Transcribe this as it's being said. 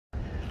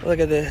Look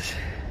at this.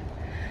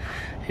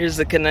 Here's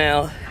the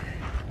canal,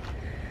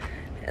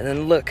 and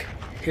then look.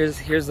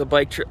 Here's the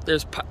bike trail.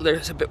 There's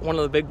one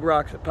of the big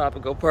rocks at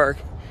Papago Park.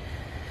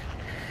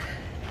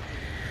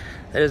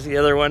 There's the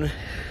other one.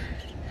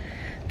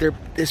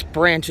 This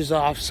branches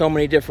off so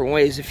many different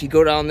ways. If you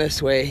go down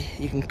this way,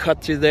 you can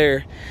cut through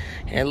there,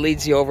 and it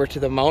leads you over to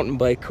the mountain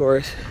bike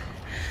course.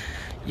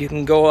 You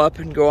can go up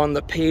and go on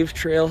the paved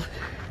trail,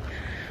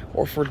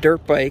 or for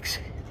dirt bikes,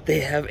 they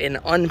have an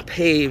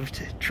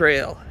unpaved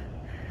trail.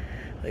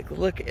 Like,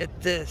 look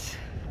at this.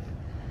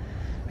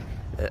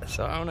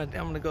 So I'm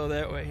gonna go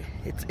that way.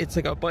 It's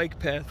like a bike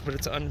path, but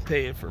it's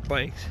unpaved for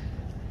bikes.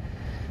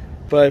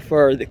 By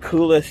far the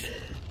coolest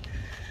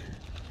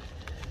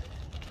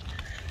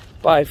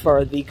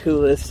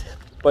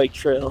bike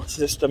trail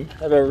system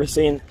I've ever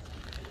seen.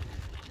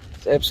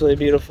 It's absolutely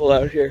beautiful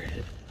out here.